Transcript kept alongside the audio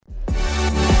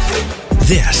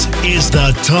This is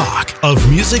the talk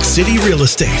of Music City Real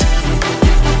Estate.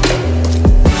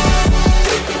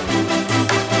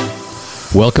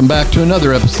 Welcome back to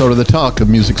another episode of the Talk of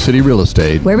Music City Real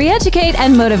Estate, where we educate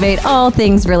and motivate all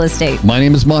things real estate. My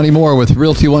name is Monty Moore with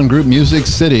Realty One Group Music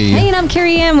City. Hey, and I'm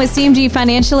Carrie Ann with CMG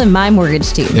Financial and My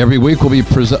Mortgage Team. Every week we'll be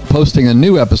posting a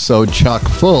new episode chock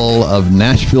full of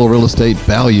Nashville real estate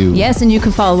value. Yes, and you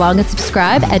can follow along and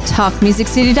subscribe at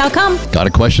talkmusiccity.com. Got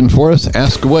a question for us?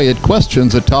 Ask away at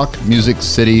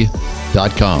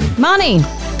questions@talkmusiccity.com. Monty.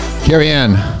 Carrie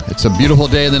Ann, it's a beautiful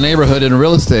day in the neighborhood in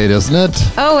real estate, isn't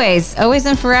it? Always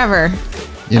and forever.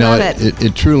 You know,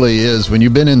 it truly is. When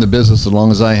you've been in the business as long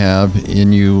as I have,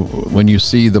 and when you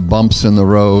see the bumps in the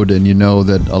road, and you know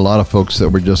that a lot of folks that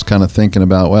were just kind of thinking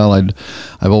about, well,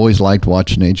 I've always liked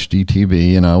watching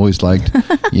HGTV, and I always liked,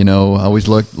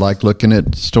 liked looking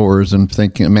at stores and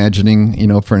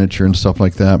imagining, furniture and stuff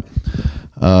like that.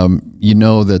 You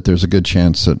know that there's a good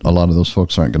chance that a lot of those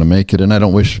folks aren't going to make it, and I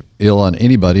don't wish ill on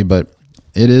anybody, but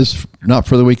it is not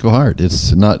for the weak of heart.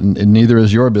 It's not, and neither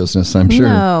is your business, I'm sure.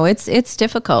 No, it's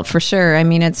difficult for sure. I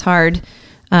mean, it's hard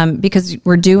because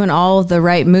we're doing all of the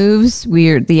right moves.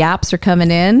 The apps are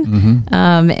coming in,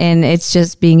 and it's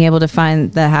just being able to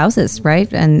find the houses,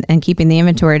 right, and keeping the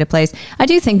inventory to place. I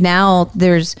do think now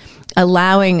there's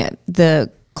allowing the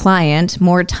client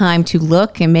more time to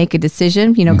look and make a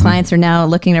decision. Clients are now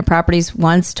looking at properties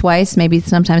once, twice, maybe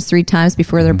sometimes 3 times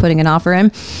before they're putting an offer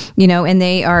in, and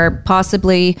they are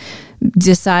possibly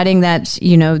deciding that,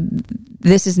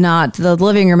 this is not, the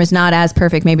living room is not as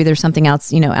perfect. Maybe there's something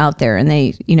else, out there, and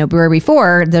they, where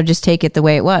before they'll just take it the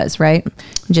way it was, right?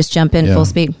 Just jump in full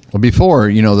speed. Well, before,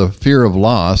 the fear of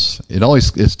loss,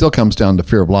 it still comes down to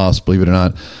fear of loss, believe it or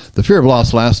not. The fear of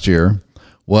loss last year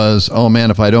was, oh man,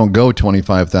 if I don't go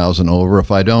 25,000 over,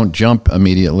 if I don't jump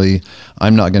immediately,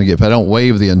 I'm not going to get, if I don't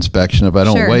waive the inspection, if I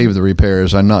don't waive the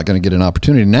repairs, I'm not going to get an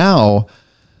opportunity. Now,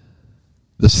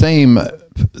 the same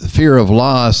fear of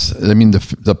loss, I mean,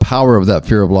 the power of that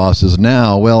fear of loss is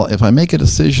now, well, if I make a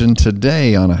decision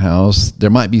today on a house, there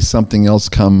might be something else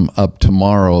come up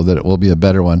tomorrow that it will be a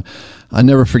better one. I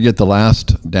never forget the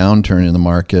last downturn in the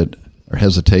market or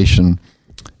hesitation.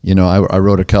 I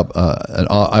wrote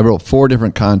I wrote 4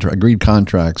 different agreed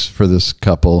contracts for this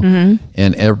couple,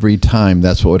 and every time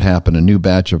that's what would happen. A new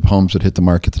batch of homes would hit the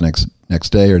market the next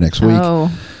day or next week.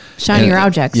 Oh, shinier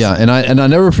objects. Yeah, and I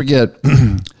never forget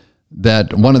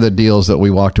that one of the deals that we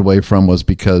walked away from was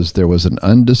because there was an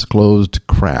undisclosed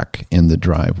crack in the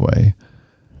driveway.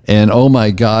 And oh my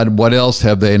God, what else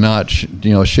have they not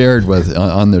shared with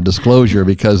on their disclosure,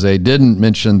 because they didn't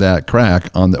mention that crack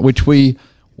which we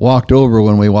walked over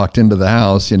when we walked into the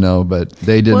house, but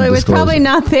they didn't. Well, it was probably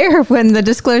not there when the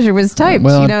disclosure was typed.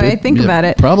 Well, I think about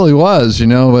it. Probably was,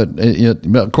 but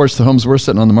of course the homes were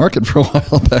sitting on the market for a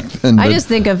while back then. I just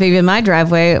think of even my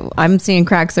driveway. I'm seeing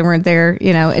cracks that weren't there,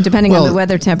 depending on the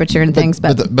weather temperature and things.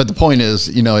 But the point is,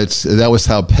 that was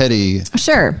how petty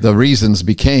the reasons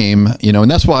became, and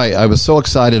that's why I was so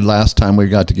excited last time we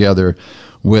got together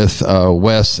with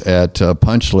Wes at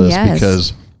Punch List,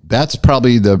 because that's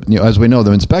probably as we know,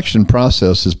 the inspection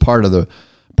process is part of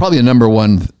probably the number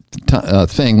one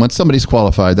thing. When somebody's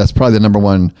qualified, that's probably the number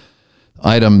one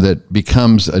item that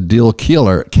becomes a deal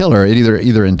killer,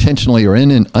 either intentionally or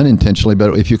unintentionally.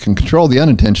 But if you can control the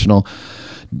unintentional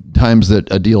times that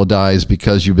a deal dies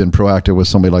because you've been proactive with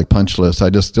somebody like Punch List, I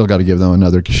just still got to give them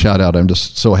another shout out. I'm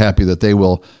just so happy that they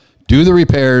will do the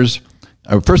repairs.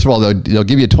 First of all, they'll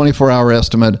give you a 24-hour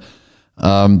estimate.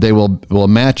 They will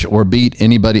match or beat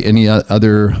any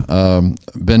other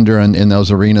vendor in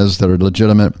those arenas that are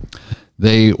legitimate.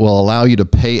 They will allow you to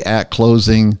pay at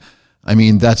closing. I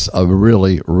mean, that's a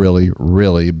really, really,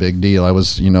 really big deal. I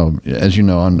was, as you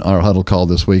know, on our huddle call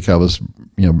this week, I was,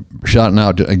 shouting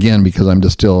out again because I'm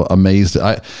just still amazed.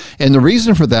 And the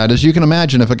reason for that is, you can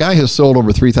imagine, if a guy has sold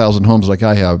over 3,000 homes like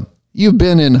I have, you've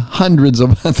been in hundreds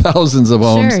of thousands of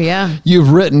homes. Sure, yeah.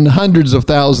 You've written hundreds of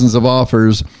thousands of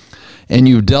offers. And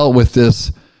you've dealt with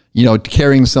this,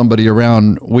 carrying somebody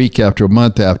around week after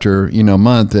month after,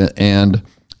 month. And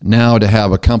now to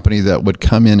have a company that would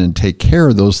come in and take care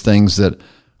of those things, that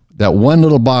one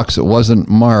little box that wasn't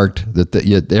marked,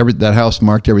 that house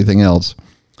marked everything else,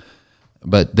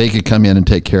 but they could come in and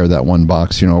take care of that one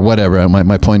box, or whatever.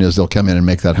 My point is, they'll come in and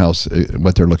make that house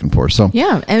what they're looking for. So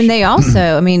yeah. And they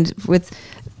also, with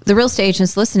the real estate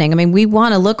agents listening, we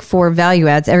want to look for value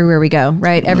adds everywhere we go,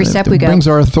 right? Every step we go. It brings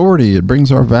our authority. It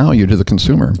brings our value to the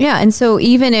consumer. Yeah. And so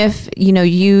even if,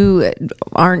 you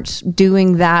aren't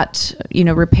doing that,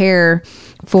 repair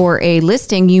for a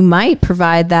listing, you might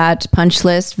provide that punch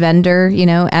list vendor,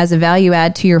 as a value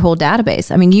add to your whole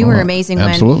database. I mean, you were amazing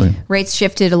when rates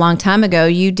shifted a long time ago.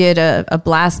 You did a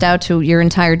blast out to your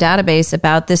entire database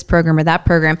about this program or that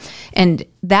program. And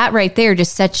that right there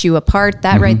just sets you apart.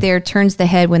 That right there turns the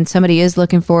head when somebody is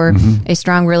looking for a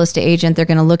strong real estate agent. They're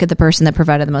going to look at the person that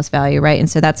provided the most value, right? And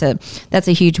so that's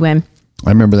a huge win. I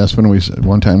remember that's when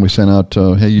one time we sent out,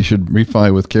 hey, you should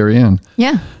refi with Carrie Ann.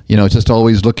 Yeah. Just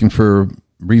always looking for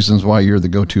reasons why you're the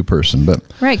go-to person. But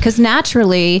right, because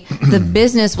naturally the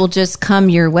business will just come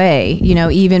your way,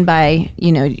 even by,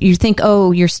 you think,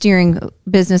 oh, you're steering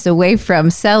business away from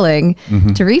selling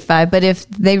to refi. But if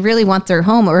they really want their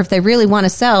home, or if they really want to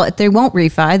sell, if they won't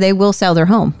refi, they will sell their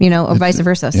home, or vice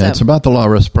versa. Yeah, it's about the law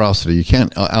of reciprocity. You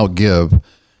can't outgive.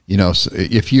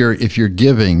 If you're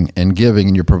giving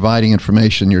and you're providing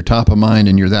information, you're top of mind,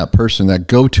 and you're that person, that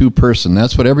go-to person.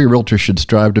 That's what every realtor should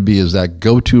strive to be, is that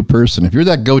go-to person. If you're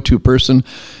that go-to person,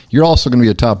 you're also going to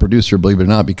be a top producer, believe it or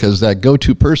not, because that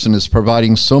go-to person is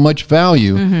providing so much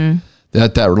value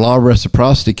that law of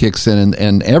reciprocity kicks in,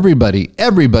 and everybody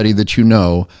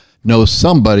that knows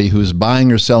somebody who's buying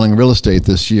or selling real estate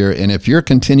this year. And if you're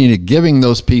continuing giving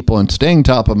those people and staying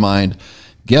top of mind,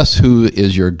 guess who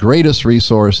is your greatest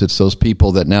resource? It's those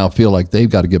people that now feel like they've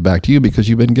got to give back to you because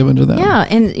you've been given to them. Yeah,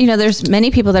 and there's many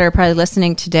people that are probably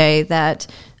listening today that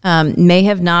may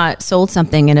have not sold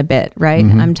something in a bit, right?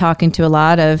 I'm talking to a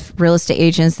lot of real estate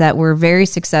agents that were very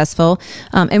successful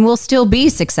and will still be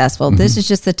successful. This is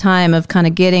just the time of kind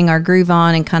of getting our groove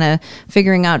on and kind of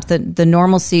figuring out the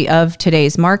normalcy of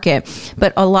today's market.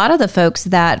 But a lot of the folks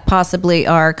that possibly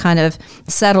are kind of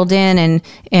settled in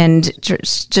and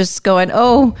just going,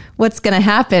 oh, what's going to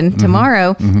happen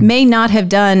tomorrow, may not have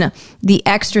done the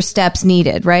extra steps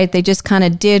needed, right? They just kind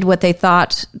of did what they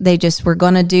thought they just were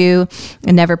going to do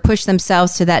and never pushed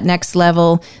themselves to that next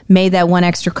level, made that one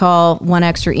extra call, one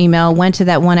extra email, went to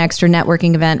that one extra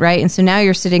networking event, right? And so now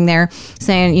you're sitting there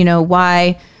saying,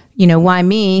 why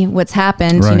me? What's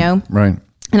happened? Right.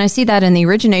 And I see that in the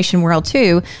origination world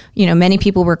too. Many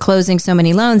people were closing so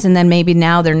many loans and then maybe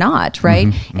now they're not, right?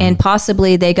 And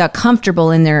possibly they got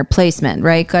comfortable in their placement,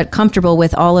 right? Got comfortable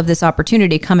with all of this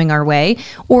opportunity coming our way,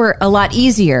 or a lot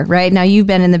easier, right? Now you've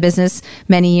been in the business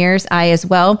many years, I as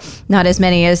well, not as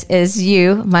many as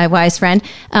you, my wise friend.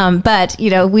 But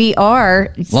we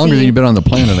are longer than you've been on the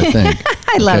planet, I think.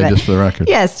 I love it. Just for the record.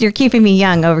 Yes, you're keeping me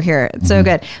young over here. It's so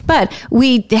good. But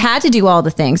we had to do all the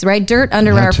things, right? Dirt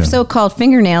under our so-called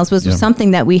fingernails was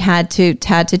something that we had to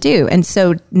do. And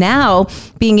so now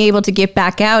being able to get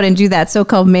back out and do that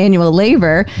so-called manual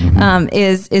labor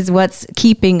is what's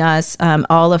keeping us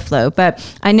all afloat. But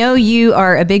I know you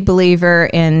are a big believer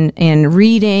in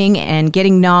reading and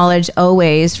getting knowledge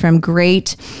always from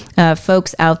great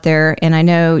folks out there. And I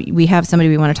know we have somebody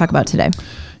we want to talk about today.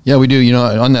 Yeah, we do.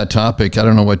 On that topic, I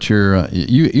don't know what you're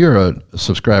a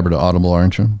subscriber to Audible,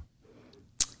 aren't you?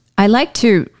 I like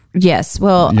to, yes.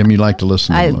 Well, you like to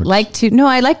listen to them?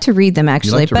 I like to read them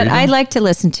actually, but I like to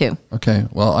listen to. Okay.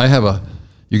 Well, I have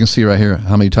you can see right here,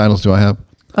 how many titles do I have?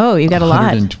 Oh, you got a lot.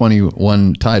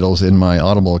 121 titles in my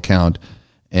Audible account.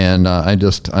 And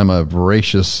I'm a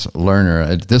voracious learner.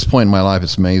 At this point in my life,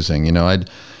 it's amazing.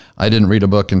 I didn't read a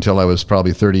book until I was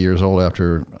probably 30 years old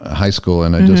after high school,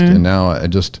 and I'm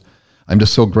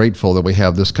just so grateful that we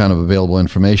have this kind of available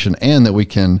information, and that we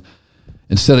can,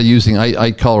 instead of using,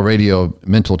 I call radio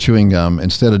mental chewing gum,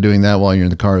 instead of doing that while you're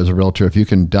in the car as a realtor, if you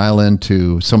can dial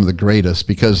into some of the greatest,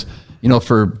 because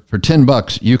for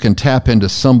 $10 you can tap into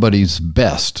somebody's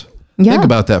best. Yeah. Think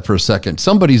about that for a second.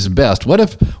 Somebody's best. What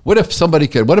if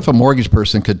a mortgage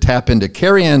person could tap into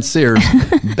Carrie Ann Sears'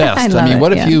 best?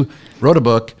 What if you wrote a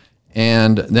book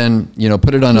and then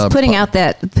put it on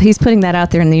he's putting that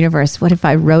out there in the universe. What if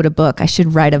I wrote a book? I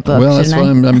should write a book. Well, that's why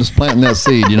I'm just planting that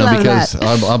seed, because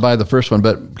I'll buy the first one,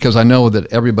 but because I know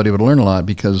that everybody would learn a lot,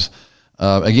 because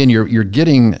again, you're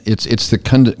getting it's the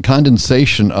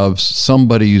condensation of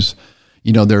somebody's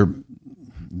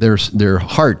their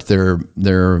heart, their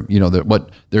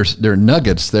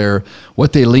nuggets,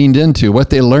 what they leaned into, what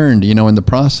they learned, in the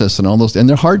process, and all those, and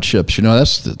their hardships.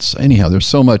 That's anyhow. There's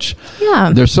so much.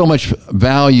 Yeah. There's so much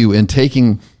value in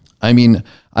taking. I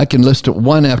can list it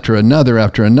one after another.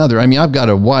 I've got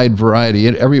a wide variety,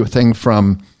 everything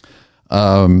from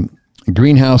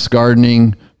greenhouse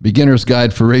gardening, beginner's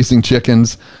guide for raising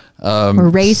chickens. We're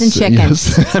raising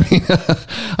chickens. Yes.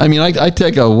 I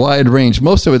take a wide range.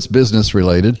 Most of it's business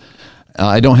related.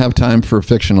 I don't have time for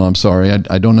fictional. I'm sorry.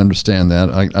 I don't understand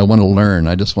that. I want to learn.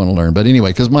 I just want to learn. But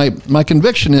anyway, because my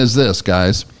conviction is this,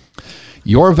 guys.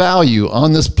 Your value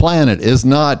on this planet is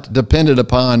not dependent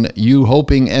upon you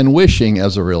hoping and wishing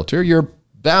as a realtor. Your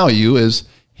value is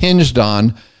hinged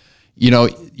on,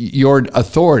 your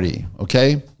authority,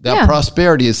 okay? That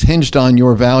prosperity is hinged on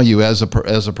your value as a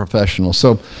professional.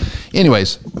 So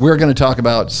anyways, we're going to talk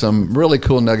about some really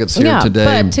cool nuggets here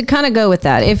today. But to kind of go with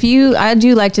that, I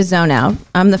do like to zone out.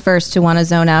 I'm the first to want to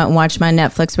zone out and watch my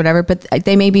Netflix, whatever, but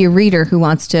they may be a reader who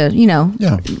wants to,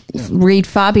 read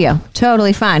Fabio.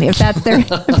 Totally fine. If that's their,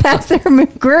 if that's their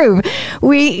groove,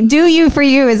 we do you for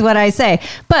you is what I say.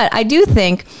 But I do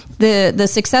think the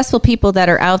successful people that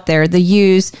are out there, the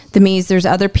yous, the me's, there's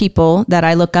other people that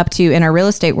I look up to in our real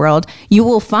estate world, you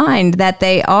will find that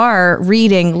they are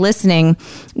reading, listening,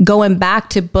 going back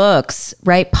to books,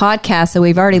 right? Podcasts that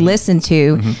we've already listened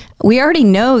to. Mm-hmm. We already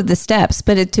know the steps,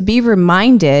 but to be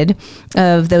reminded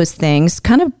of those things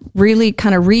kind of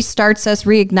restarts us,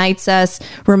 reignites us,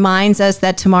 reminds us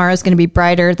that tomorrow is going to be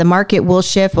brighter. The market will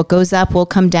shift. What goes up will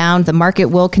come down. The market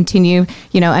will continue.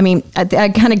 I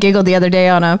kind of giggled the other day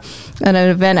on an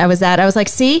event I was at. I was like,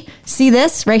 see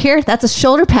this right here? That's a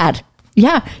shoulder pad.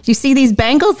 Yeah. You see these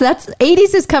bangles? That's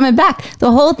 80s is coming back.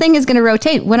 The whole thing is going to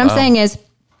rotate. What I'm saying is,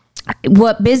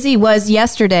 what busy was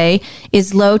yesterday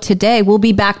is low today. We'll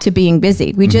be back to being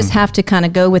busy. We just have to kind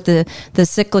of go with the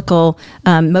cyclical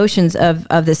motions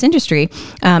of this industry.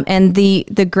 And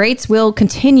the greats will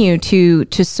continue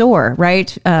to soar,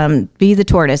 right? Be the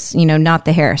tortoise, not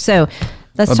the hare. So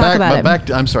let's talk about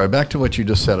it. Back to what you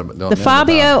just said about the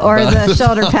Fabio or the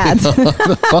shoulder pads.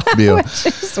 The Fabio.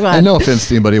 And no offense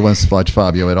to anybody who wants to watch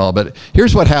Fabio at all, but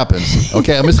here's what happens.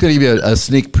 Okay, I'm just going to give you a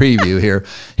sneak preview here.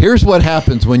 Here's what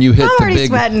happens when you hit the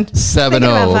big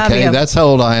 7-0. Okay, that's how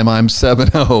old I am. I'm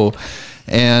 7-0.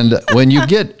 And when you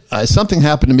get something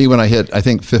happened to me when I hit, I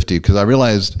think 50, because I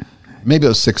realized maybe it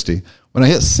was 60. When I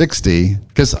hit 60,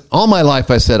 because all my life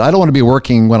I said, I don't want to be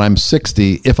working when I'm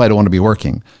 60 if I don't want to be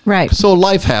working. Right. So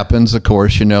life happens, of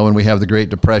course, and we have the Great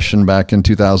Depression back in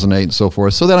 2008 and so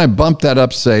forth. So then I bumped that up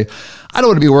to say, I don't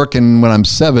want to be working when I'm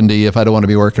 70 if I don't want to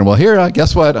be working. Well,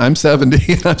 guess what? I'm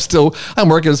 70 and I'm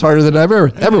working as harder than I've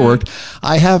ever worked.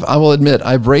 I will admit,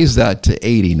 I've raised that to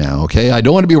 80 now, okay? I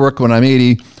don't want to be working when I'm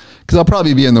 80. Because I'll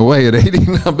probably be in the way at 80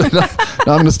 now, but I'm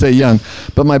going to stay young.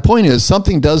 But my point is,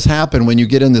 something does happen when you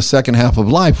get in the second half of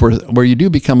life where you do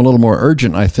become a little more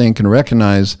urgent, I think, and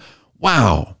recognize,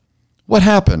 wow, what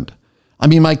happened? I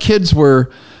mean, my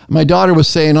daughter was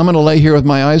saying, I'm going to lay here with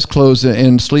my eyes closed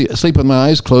and sleep with my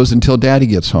eyes closed until daddy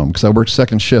gets home, because I worked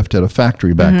second shift at a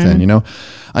factory back then,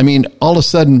 I mean, all of a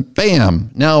sudden, bam,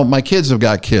 now my kids have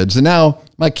got kids, and now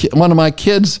one of my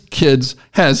kids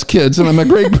has kids, and I'm a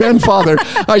great-grandfather.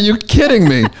 Are you kidding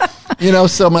me?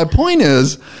 So my point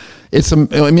is,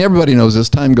 everybody knows this,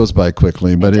 time goes by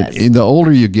quickly, but the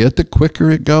older you get, the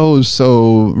quicker it goes.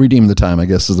 So redeem the time, I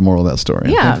guess, is the moral of that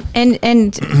story. Yeah.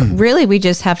 And really, we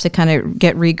just have to kind of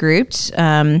get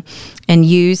regrouped and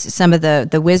use some of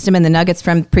the wisdom and the nuggets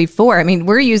from before. I mean,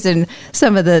 we're using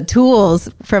some of the tools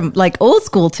from like old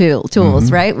school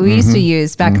tools, right? We used to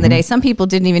use back in the day. Some people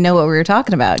didn't even know what we were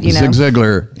talking about. Zig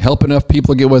Ziglar, help enough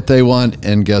people get what they want,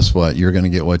 and guess what? You're going to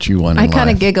get what you want in life. I kind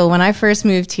of giggle. When I first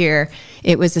moved here,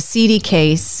 it was a CD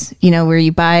case, where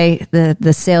you buy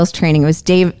the sales training. It was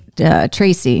Dave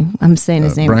Tracy. I'm saying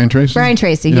his name. Brian Tracy? Brian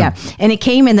Tracy, yeah. And it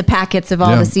came in the packets of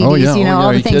all the CDs,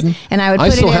 all the things. Kidding? And I would put it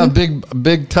in. I still have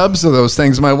big tubs of those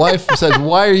things. My wife says,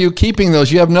 why are you keeping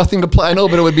those? You have nothing to play. I know,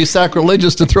 but it would be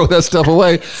sacrilegious to throw that stuff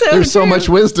away. There's so much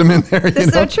wisdom in there.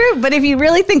 It's so true. But if you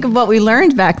really think of what we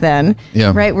learned back then,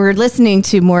 right, we're listening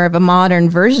to more of a modern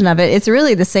version of it. It's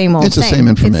really the same old same. It's the same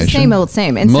information. It's the same old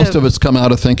same. And most of it's come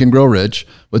out of Think and Grow Rich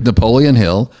with Napoleon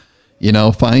Hill.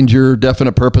 Find your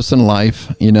definite purpose in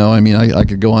life. I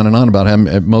could go on and on about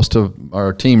him. Most of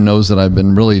our team knows that I've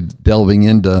been really delving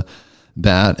into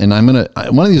that. And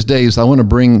one of these days, I want to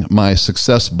bring my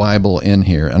Success Bible in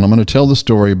here, and I'm going to tell the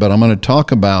story, but I'm going to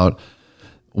talk about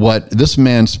what this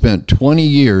man spent 20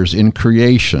 years in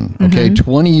creation,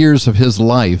 20 years of his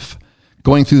life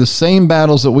going through the same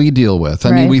battles that we deal with.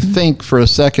 I mean, we think for a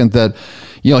second that,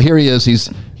 here he is,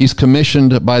 he's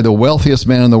commissioned by the wealthiest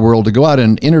man in the world to go out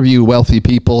and interview wealthy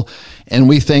people. And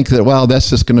we think that, wow, that's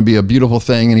just going to be a beautiful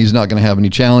thing and he's not going to have any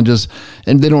challenges.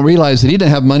 And they don't realize that he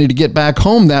didn't have money to get back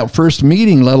home that first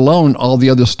meeting, let alone all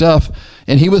the other stuff.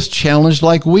 And he was challenged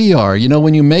like we are.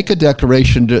 When you make a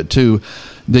declaration to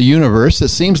the universe, it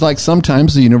seems like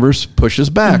sometimes the universe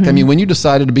pushes back. I mean, when you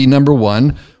decided to be number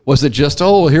one, was it just,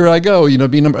 here I go,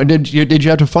 be number? Did you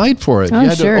have to fight for it? You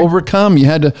had to overcome. You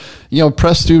had to,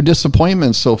 press through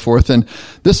disappointment, so forth. And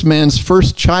this man's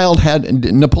first child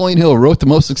Napoleon Hill wrote the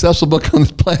most successful book on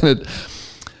the planet.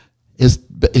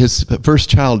 His first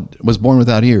child was born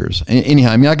without ears.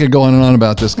 Anyhow, I could go on and on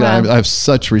about this guy. Wow. I have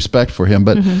such respect for him.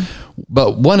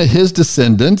 But one of his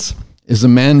descendants is a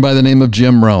man by the name of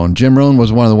Jim Rohn. Jim Rohn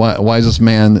was one of the wisest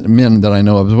men that I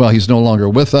know of as well. He's no longer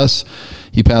with us.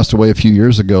 He passed away a few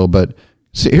years ago. But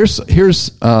see,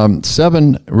 here's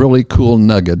 7 really cool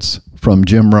nuggets from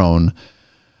Jim Rohn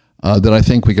that I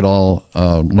think we could all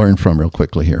learn from real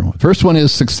quickly here. First one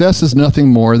is, success is nothing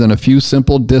more than a few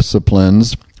simple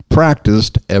disciplines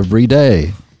practiced every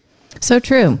day. So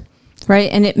true. Right.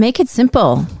 And make it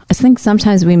simple. I think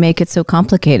sometimes we make it so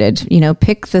complicated.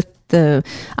 Pick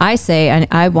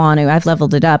I've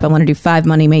leveled it up. I want to do 5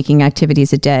 money-making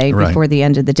activities a day before the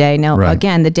end of the day. Now,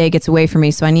 again, the day gets away from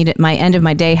me, so I need it. My end of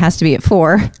my day has to be at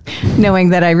 4, knowing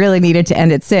that I really needed to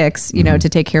end at 6, to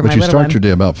take care of my little one. But you start your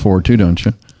day about 4 too, don't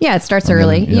you? Yeah, it starts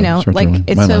early.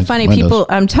 It's so funny.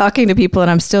 I'm talking to people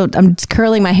and I'm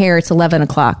curling my hair. It's 11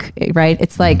 o'clock, right?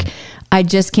 It's like, I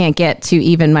just can't get to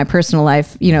even my personal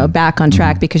life, back on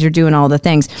track because you're doing all the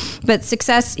things. But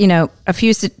success, a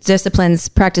few disciplines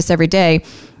practiced every day,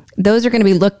 those are going to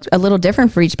be looked a little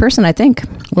different for each person, I think.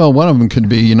 Well, one of them could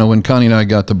be, when Connie and I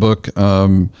got the book,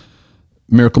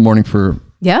 Miracle Morning for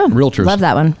Realtors. Love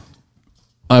that one.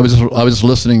 I was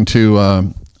listening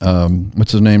to,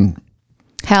 what's his name?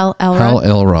 Hal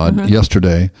Elrod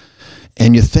yesterday.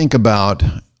 And you think about,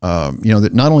 that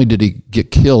not only did he get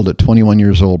killed at 21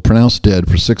 years old, pronounced dead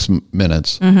for 6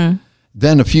 minutes,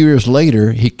 then a few years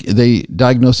later, they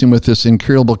diagnosed him with this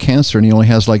incurable cancer, and he only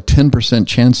has like 10%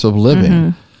 chance of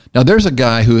living. Now, there's a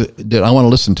guy that I want to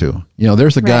listen to.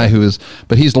 There's a guy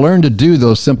but he's learned to do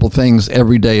those simple things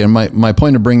every day. And my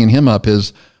point of bringing him up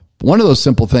is one of those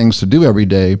simple things to do every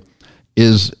day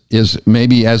is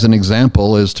maybe, as an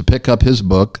example, is to pick up his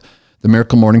book, The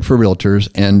Miracle Morning for Realtors,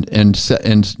 and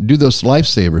do those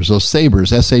lifesavers, those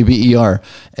sabers, SAVERS,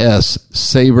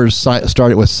 sabers.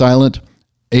 Start it with silent.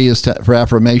 A is for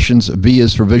affirmations, V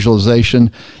is for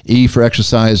visualization, E for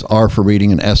exercise, R for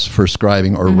reading, and S for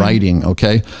scribing or writing.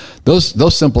 Okay,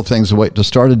 those simple things to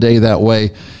start a day that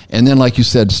way, and then, like you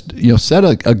said,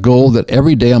 set a goal that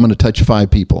every day I'm going to touch 5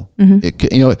 people.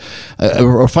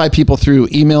 Or 5 people through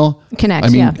email,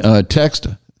 text.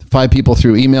 5 people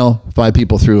through email, 5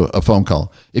 people through a phone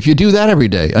call. If you do that every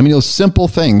day, those simple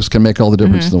things can make all the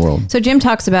difference in the world. So Jim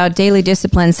talks about daily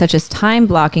disciplines such as time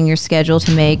blocking your schedule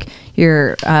to make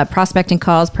your prospecting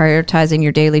calls, prioritizing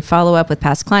your daily follow-up with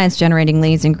past clients, generating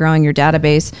leads, and growing your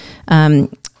database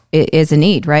is a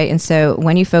need, right? And so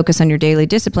when you focus on your daily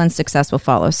disciplines, success will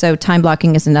follow. So time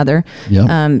blocking is another,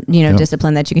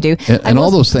 discipline that you can do. And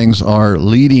all those things are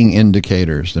leading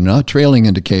indicators. They're not trailing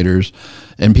indicators.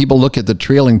 And people look at the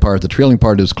trailing part. The trailing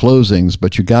part is closings,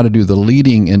 but you got to do the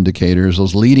leading indicators,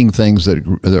 those leading things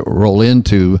that roll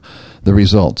into the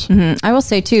results. I will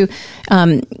say too,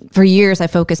 for years I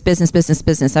focused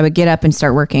business. I would get up and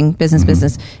start working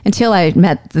business until I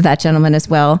met that gentleman as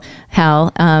well,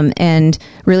 Hal, and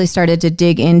really started to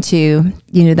dig into,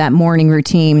 that morning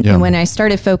routine. And when I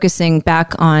started focusing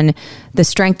back on the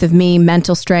strength of me,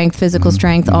 mental strength, physical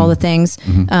strength, all the things,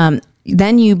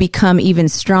 then you become even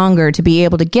stronger to be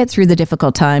able to get through the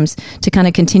difficult times, to kind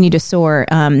of continue to soar.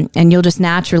 And you'll just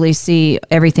naturally see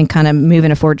everything kind of move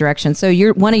in a forward direction. So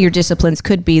one of your disciplines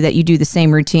could be that you do the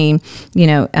same routine,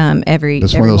 every one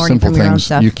of those morning simple from your own things.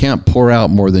 stuff. You can't pour out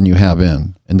more than you have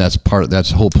in. And that's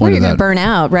the whole point of that. You're going to burn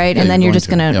out, right? Yeah, and then you're just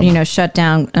going to, shut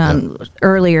down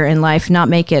earlier in life, not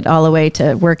make it all the way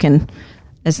to working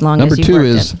as long as you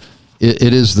worked it.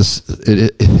 It is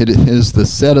the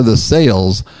set of the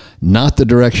sails, not the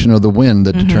direction of the wind,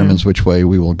 that determines which way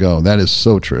we will go. That is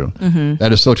so true.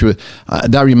 That is so true.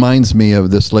 That reminds me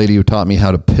of this lady who taught me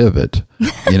how to pivot.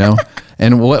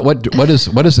 And what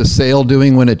is a sail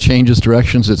doing when it changes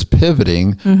directions? It's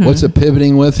pivoting. What's it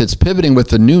pivoting with? It's pivoting with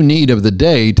the new need of the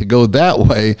day to go that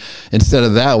way instead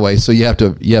of that way. So you have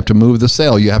to move the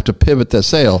sail. You have to pivot that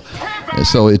sail.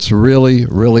 So it's really,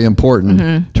 really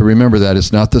important to remember that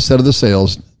it's not the set of the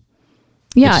sails.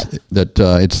 Yeah,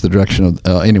 it's the direction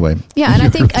of anyway. Yeah, and I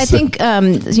think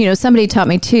somebody taught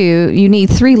me too. You need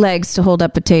 3 legs to hold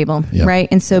up a table, right?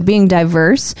 And so being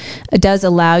diverse, it does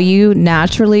allow you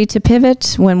naturally to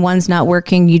pivot when one's not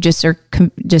working. You just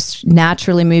just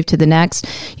naturally move to the next.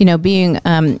 Being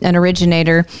an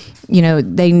originator,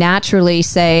 they naturally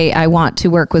say, I want to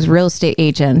work with real estate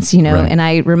agents, and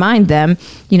I remind them,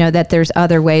 that there's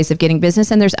other ways of getting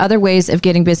business, and there's other ways of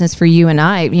getting business for you and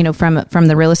I, from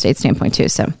the real estate standpoint too.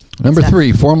 So number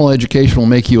 3, formal education will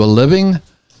make you a living.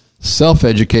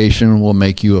 Self-education will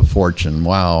make you a fortune.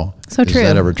 Wow. So true. Is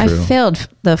that ever true? I failed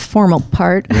the formal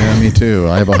part. Yeah, me too.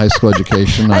 I have a high school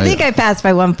education. I think I passed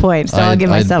by 1 point, so I'll give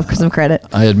myself some credit.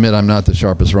 I admit I'm not the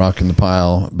sharpest rock in the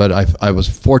pile, but I was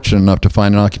fortunate enough to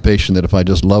find an occupation that if I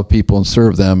just love people and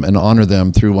serve them and honor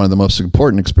them through one of the most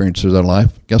important experiences of their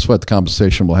life, guess what? The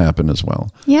compensation will happen as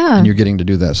well. Yeah. And you're getting to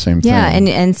do that same thing. Yeah,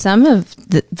 and some of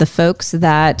the folks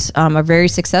that are very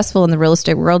successful in the real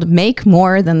estate world make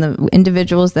more than the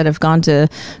individuals that have gone to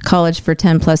college for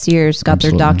 10 plus years, got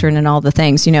Absolutely. their doctorate and all the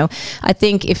things. I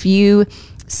think if you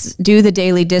do the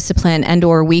daily discipline and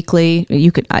or weekly,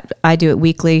 I do it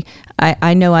weekly.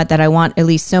 I know that I want at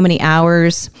least so many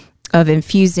hours of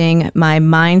infusing my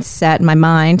mindset, my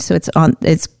mind. So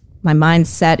my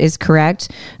mindset is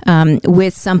correct,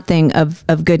 with something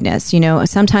of goodness.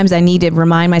 Sometimes I need to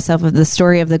remind myself of the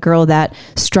story of the girl that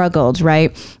struggled,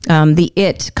 right? The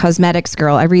It Cosmetics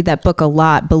girl. I read that book a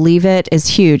lot. Believe It is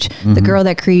huge. Mm-hmm. The girl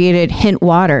that created Hint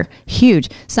Water,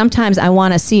 huge. Sometimes I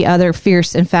want to see other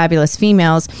fierce and fabulous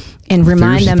females and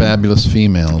remind them. Fabulous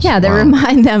females. Yeah, that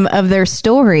remind them of their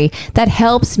story. That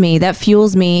helps me. That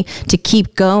fuels me to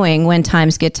keep going when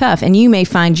times get tough. And you may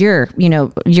find your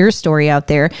story out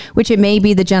there, which it may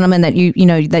be the gentleman that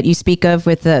you speak of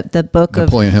with the book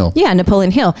Napoleon Hill. Yeah,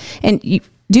 Napoleon Hill. And you're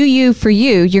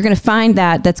going to find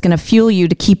that's going to fuel you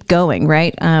to keep going,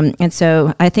 right? And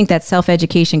so I think that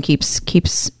self-education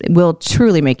will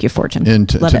truly make you a fortune. In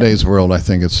today's world, I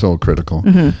think it's so critical.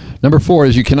 Mm-hmm. Number 4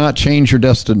 is you cannot change your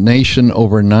destination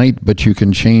overnight, but you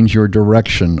can change your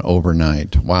direction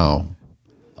overnight. Wow.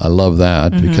 I love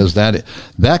that, mm-hmm. because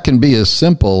that can be as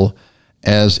simple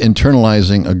as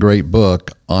internalizing a great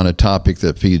book on a topic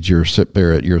that feeds your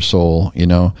spirit, your soul.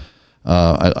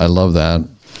 I love that.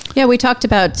 Yeah, we talked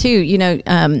about too,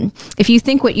 if you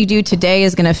think what you do today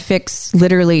is going to fix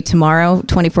literally tomorrow,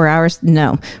 24 hours,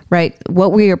 no, right?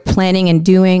 What we are planning and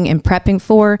doing and prepping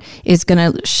for is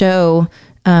going to show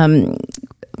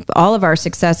all of our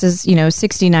successes,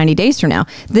 60, 90 days from now.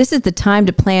 This is the time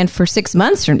to plan for 6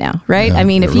 months from now, right? Yeah, I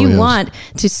mean, if really you want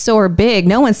to soar big,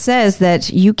 no one says that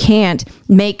you can't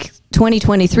make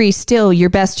 2023 still your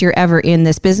best year ever in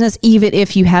this business, even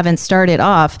if you haven't started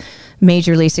off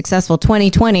majorly successful.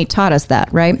 2020 taught us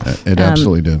that, right? It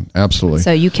absolutely did. Absolutely.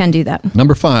 So you can do that.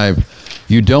 Number 5,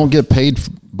 you don't get paid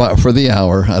for the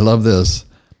hour. I love this.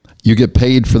 You get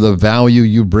paid for the value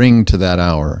you bring to that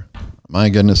hour. My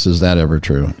goodness, is that ever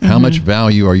true? Mm-hmm. How much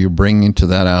value are you bringing to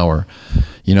that hour?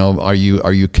 Are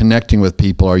you connecting with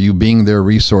people? Are you being their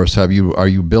resource? Are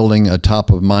you building a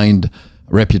top of mind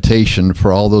reputation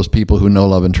for all those people who know,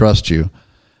 love, and trust you?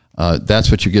 That's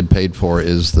what you get paid for,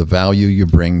 is the value you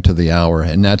bring to the hour.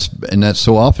 And that's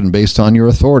so often based on your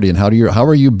authority. And how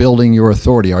are you building your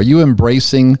authority? Are you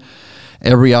embracing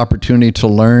every opportunity to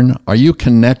learn? Are you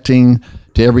connecting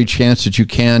to every chance that you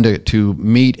can to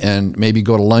meet and maybe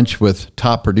go to lunch with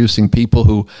top producing people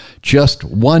who just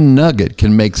one nugget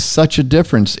can make such a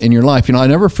difference in your life? I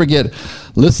never forget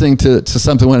listening to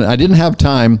something when I didn't have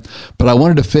time, but I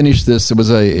wanted to finish this. It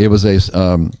was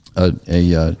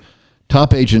a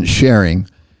top agent sharing,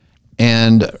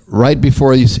 and right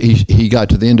before he got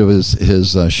to the end of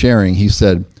his sharing, he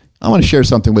said, I want to share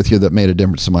something with you that made a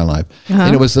difference in my life. Uh-huh.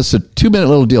 And it was just a 2-minute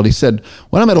little deal. He said,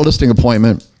 when I'm at a listing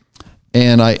appointment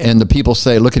and the people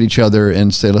look at each other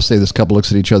and say, let's say this couple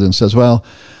looks at each other and says, well,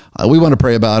 we want to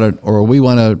pray about it, or we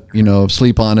want to,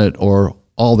 sleep on it, or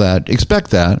all that.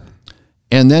 Expect that.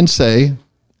 And then say,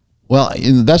 well,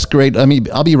 that's great.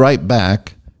 I'll be right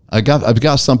back. I've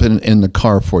got something in the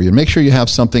car for you. Make sure you have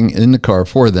something in the car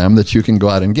for them that you can go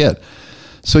out and get.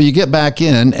 So you get back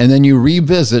in, and then you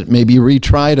revisit, maybe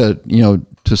retry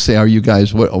to say, are you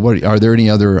guys, what are there any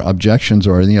other objections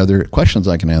or any other questions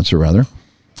I can answer, rather?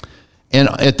 And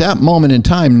at that moment in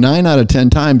time, 9 out of 10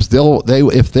 times,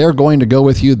 if they're going to go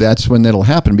with you, that's when it'll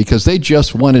happen, because they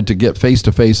just wanted to get face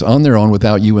to face on their own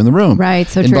without you in the room. Right.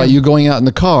 So and true. By you going out in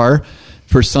the car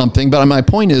for something. But my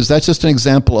point is, that's just an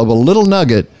example of a little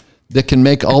nugget that can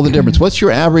make all the difference. What's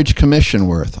your average commission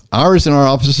worth? Ours in our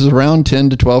office is around $10,000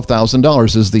 to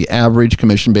 $12,000 is the average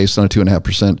commission based on a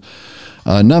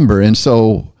 2.5% number. And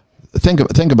so think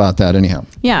about that anyhow.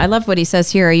 Yeah, I love what he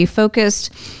says here. Are you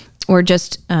focused or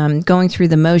just going through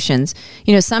the motions?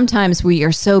 Sometimes we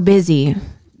are so busy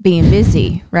being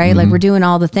busy, right? Mm-hmm. Like we're doing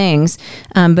all the things,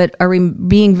 but are we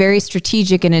being very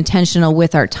strategic and intentional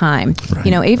with our time?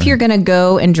 Right, if you're going to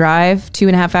go and drive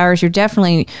 2.5 hours, you're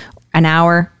definitely an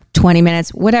hour, 20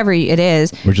 minutes, whatever it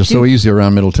is. Which is so easy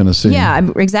around Middle Tennessee. Yeah,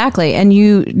 exactly. And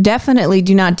you definitely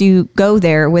do not go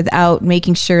there without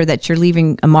making sure that you're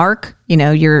leaving a mark,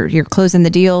 you're closing the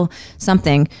deal,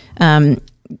 something.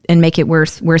 make it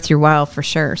worth your while for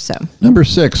sure. So number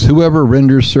 6, whoever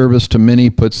renders service to many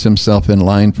puts himself in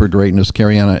line for greatness.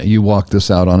 Carrie-Anna, you walk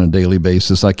this out on a daily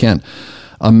basis. I can't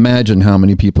imagine how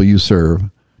many people you serve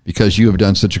because you have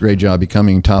done such a great job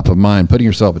becoming top of mind, putting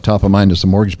yourself at top of mind as a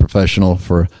mortgage professional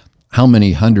for how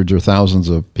many hundreds or thousands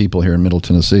of people here in Middle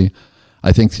Tennessee.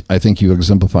 I think you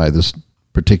exemplify this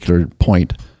particular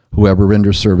point. Whoever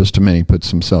renders service to many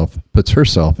puts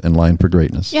herself in line for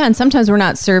greatness. Yeah, and sometimes we're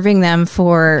not serving them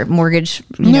for mortgage,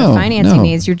 financing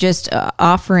needs. You're just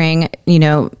offering,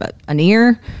 an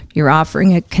ear. You're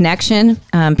offering a connection.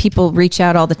 People reach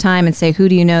out all the time and say, "Who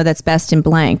do you know that's best in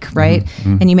blank?" Right?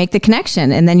 Mm-hmm. And you make the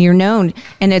connection, and then you're known.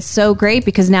 And it's so great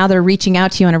because now they're reaching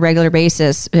out to you on a regular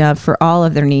basis for all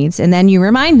of their needs. And then you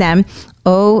remind them,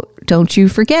 "Oh, don't you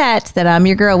forget that I'm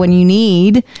your girl when you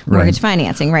need mortgage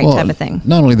financing," right? Well, type of thing.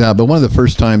 Not only that, but one of the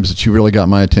first times that you really got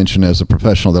my attention as a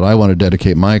professional that I want to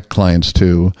dedicate my clients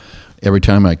to every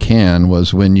time I can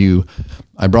was when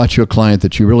I brought you a client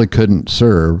that you really couldn't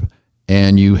serve,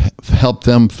 and you helped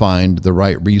them find the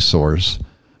right resource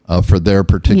for their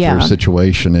particular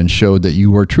situation, and showed that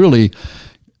you were truly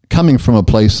coming from a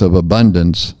place of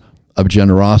abundance, of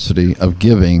generosity, of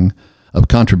giving, of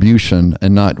contribution,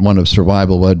 and not one of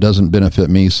survival. Well, it doesn't benefit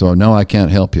me, so no, I can't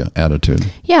help you attitude.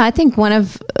 Yeah, I think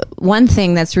one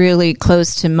thing that's really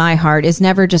close to my heart is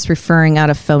never just referring out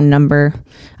a phone number.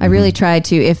 I really try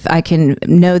to, if I can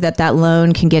know that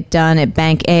loan can get done at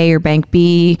Bank A or Bank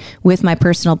B with my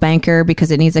personal banker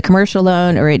because it needs a commercial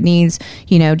loan or it needs,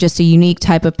 just a unique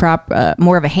type of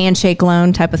more of a handshake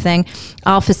loan type of thing,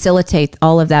 I'll facilitate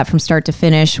all of that from start to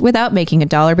finish without making a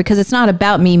dollar, because it's not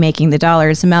about me making the dollar.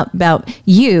 It's about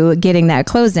you getting that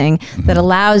closing that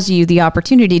allows you the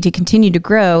opportunity to continue to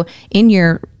grow in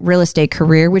your real estate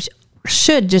career, which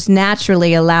should just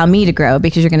naturally allow me to grow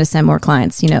because you're going to send more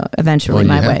clients, eventually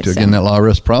my way. Again, that law of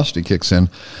reciprocity kicks in.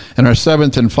 And our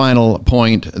 7th and final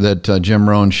point that Jim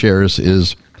Rohn shared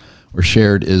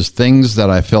is things that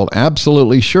I felt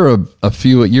absolutely sure of a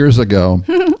few years ago,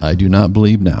 I do not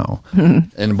believe now.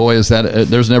 And boy, is that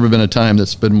there's never been a time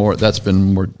that's been more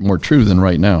true than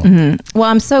right now. Mm-hmm. Well,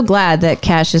 I'm so glad that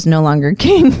cash is no longer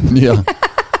king. Yeah.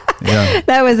 Yeah.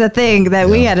 That was a thing that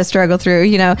we had to struggle through.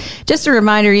 Just a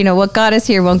reminder, what got us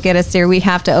here won't get us there. We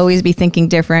have to always be thinking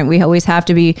different. We always have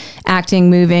to be acting,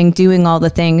 moving, doing all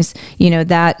the things,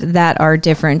 that are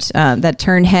different, that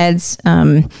turn heads,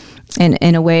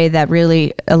 in a way that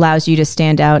really allows you to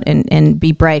stand out and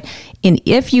be bright. And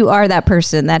if you are that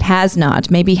person that has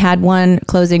not, maybe had one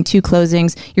closing, 2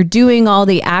 closings, you're doing all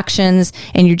the actions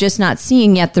and you're just not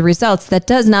seeing yet the results, that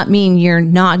does not mean you're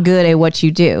not good at what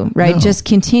you do, right? No, just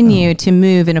continue to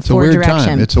move in a forward direction.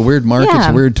 Time. It's a weird market. Yeah. It's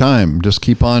a weird time. Just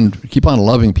keep on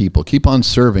loving people, keep on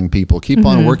serving people, keep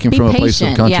on working from a place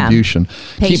of contribution.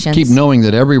 Yeah. Keep knowing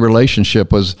that every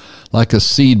relationship was like a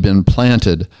seed been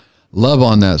planted. Love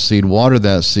on that seed, water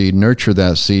that seed, nurture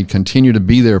that seed, continue to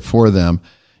be there for them.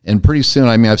 And pretty soon,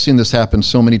 I've seen this happen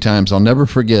so many times. I'll never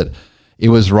forget, it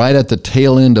was right at the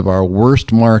tail end of our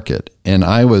worst market. And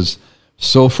I was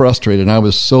so frustrated and I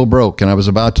was so broke and I was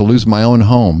about to lose my own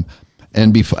home.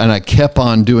 And I kept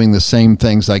on doing the same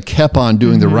things. I kept on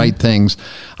doing the right things.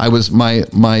 I was my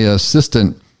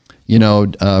assistant.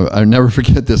 I'll never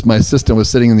forget this. My assistant was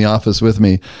sitting in the office with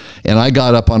me, and I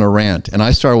got up on a rant, and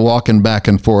I started walking back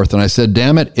and forth, and I said,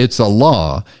 "Damn it, it's a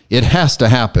law. It has to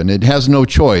happen. It has no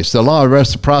choice. The law of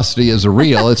reciprocity is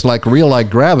real. It's real like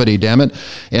gravity, damn it.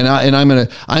 And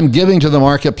I'm giving to the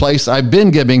marketplace. I've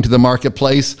been giving to the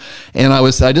marketplace, and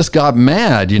I just got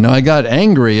mad. I got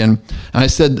angry, and I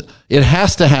said, it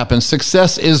has to happen.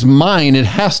 Success is mine. It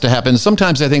has to happen.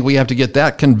 Sometimes I think we have to get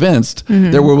that convinced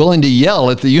that we're willing to yell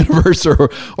at the universe or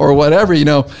whatever,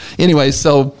 Anyway,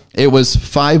 so it was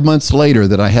 5 months later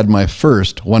that I had my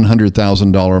first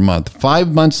 $100,000 month.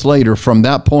 5 months later, from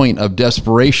that point of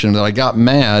desperation, that I got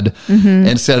mad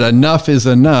and said, enough is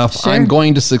enough. Sure. I'm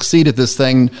going to succeed at this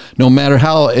thing no matter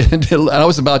how. I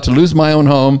was about to lose my own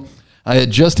home. I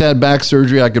had just had back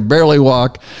surgery. I could barely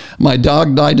walk. My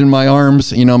dog died in my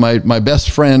arms. My best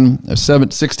friend, a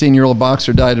 16-year-old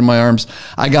boxer, died in my arms.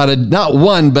 I got not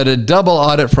one, but a double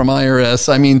audit from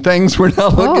IRS. Things were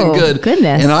not looking good.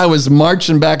 Goodness. And I was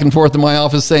marching back and forth in my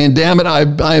office saying, damn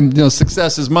it,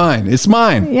 success is mine. It's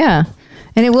mine. Yeah.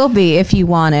 And it will be if you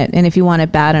want it, and if you want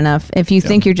it bad enough. If you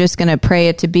think you're just going to pray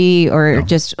it to be, or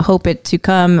just hope it to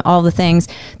come, all the things,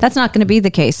 that's not going to be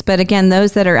the case. But again,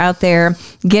 those that are out there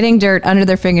getting dirt under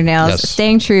their fingernails,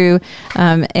 staying true,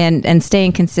 and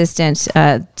staying consistent,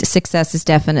 success is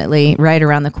definitely right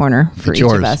around the corner for each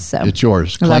of us. So it's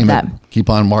yours. I love that. Keep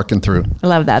on marking through. I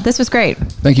love that. This was great.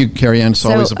 Thank you, Carrie Ann. It's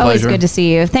always a pleasure. Always good to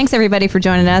see you. Thanks, everybody, for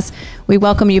joining us. We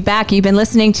welcome you back. You've been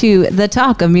listening to The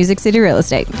Talk of Music City Real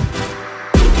Estate.